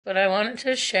but I wanted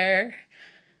to share.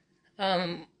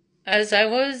 Um, as I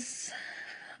was,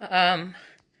 um,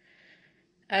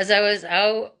 as I was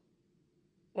out,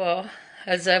 well,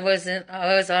 as I was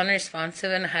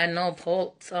unresponsive and had no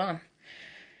pulse.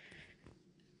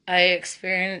 I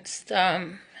experienced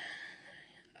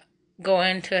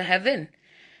going to heaven,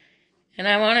 and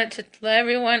I wanted to let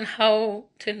everyone how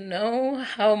to know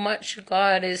how much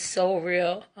God is so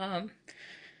real.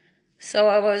 So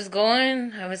I was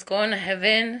going to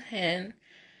heaven, and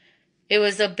it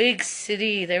was a big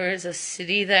city. There was a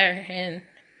city there, and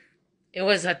it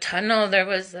was a tunnel. There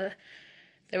was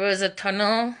a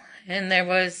tunnel, and there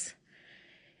was.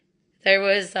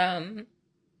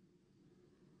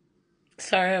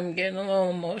 Sorry, I'm getting a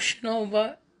little emotional,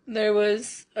 but there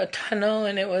was a tunnel,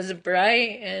 and it was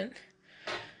bright, and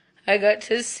I got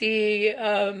to see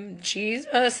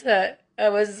Jesus. That I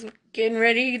was getting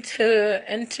ready to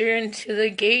enter into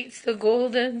the gates, the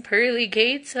golden pearly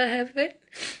gates of heaven.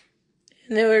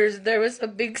 And there was a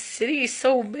big city,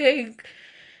 so big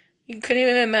you couldn't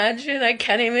even imagine. I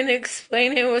can't even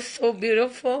explain. It was so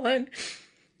beautiful, and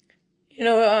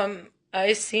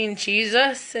I seen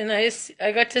Jesus, and I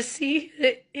got to see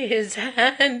his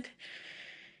hand,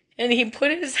 and he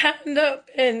put his hand up,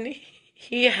 and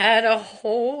he had a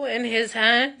hole in his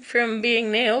hand from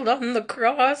being nailed on the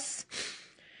cross.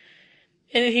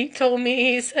 And he told me,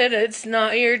 he said, "It's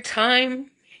not your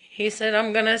time." He said,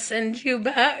 "I'm gonna send you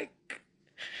back."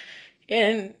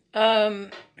 And I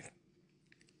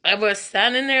was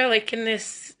standing there like in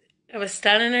this. I was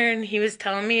standing there, and he was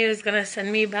telling me he was gonna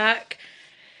send me back.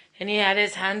 And he had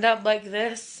his hand up like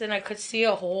this, and I could see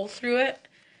a hole through it.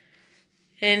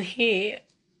 And he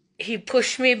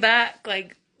pushed me back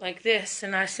like this.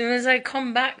 And as soon as I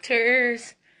come back to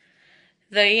earth,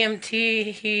 the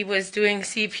EMT, he was doing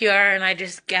CPR, and I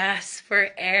just gasped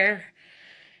for air.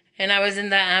 And I was in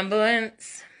the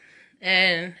ambulance,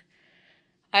 and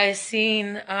I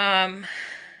seen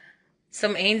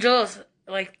some angels.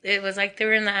 Like, it was like they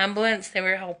were in the ambulance. They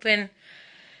were helping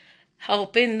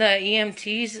the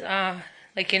EMTs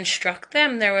like instruct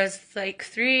them. There was like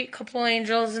couple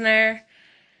angels in there.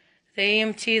 The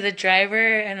EMT, the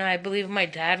driver, and I believe my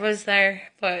dad was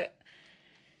there. But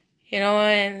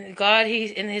and God, he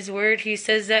in his word, he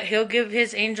says that he'll give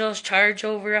his angels charge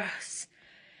over us.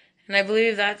 And I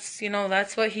believe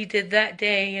that's what he did that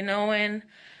day, and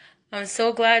I'm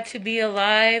so glad to be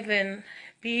alive and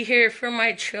be here for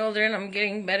my children. I'm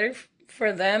getting better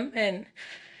for them, and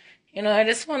I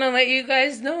just want to let you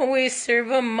guys know we serve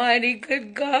a mighty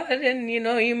good God. And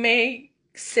you may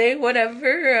say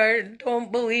whatever or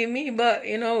don't believe me, but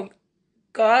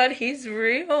God, he's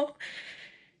real.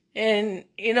 And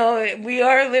we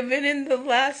are living in the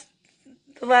last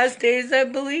days, I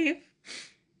believe.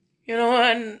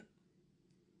 And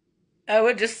I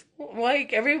would just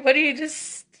like everybody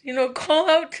just call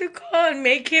out to God,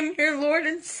 make him your Lord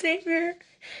and Savior.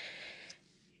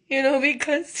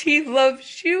 Because he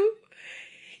loves you.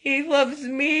 He loves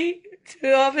me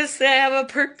too. Obviously, I have a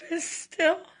purpose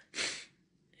still.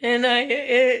 And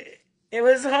it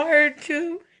was hard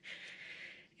to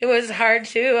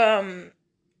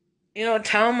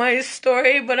tell my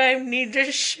story, but I need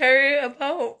to share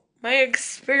about my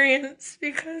experience,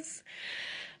 because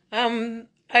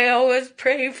I always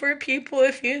pray for people.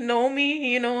 If you know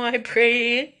me, I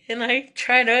pray and I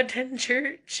try to attend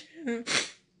church, and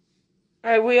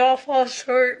we all fall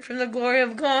short from the glory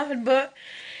of God, but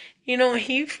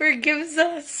he forgives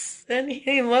us, and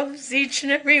he loves each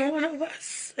and every one of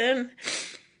us. And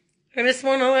I just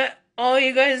want to let all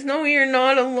you guys know you're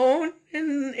not alone.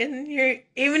 And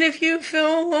even if you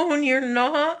feel alone, you're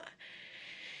not.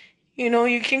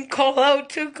 You can call out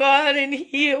to God, and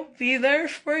he'll be there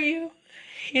for you.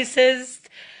 He says,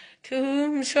 "To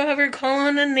whomsoever call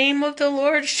on the name of the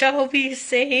Lord shall be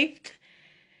saved."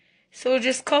 So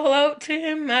just call out to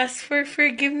him, ask for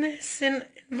forgiveness, and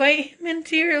invite him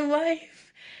into your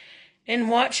life. And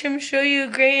watch him show you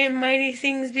great and mighty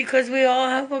things, because we all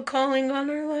have a calling on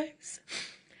our lives.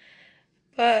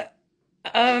 But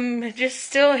I'm just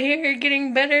still here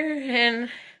getting better,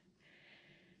 and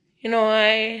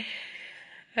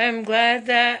I'm glad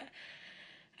that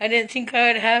I didn't think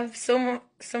I would have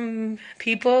some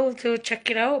people to check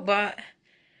it out, but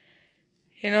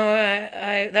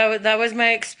I that was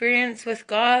my experience with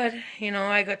God.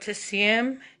 I got to see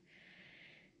him,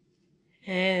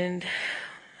 and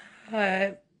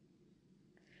I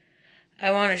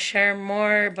want to share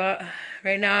more, but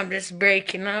right now I'm just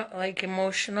breaking up, like,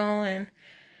 emotional.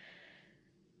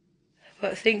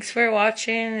 But thanks for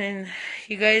watching, and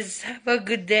you guys have a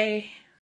good day.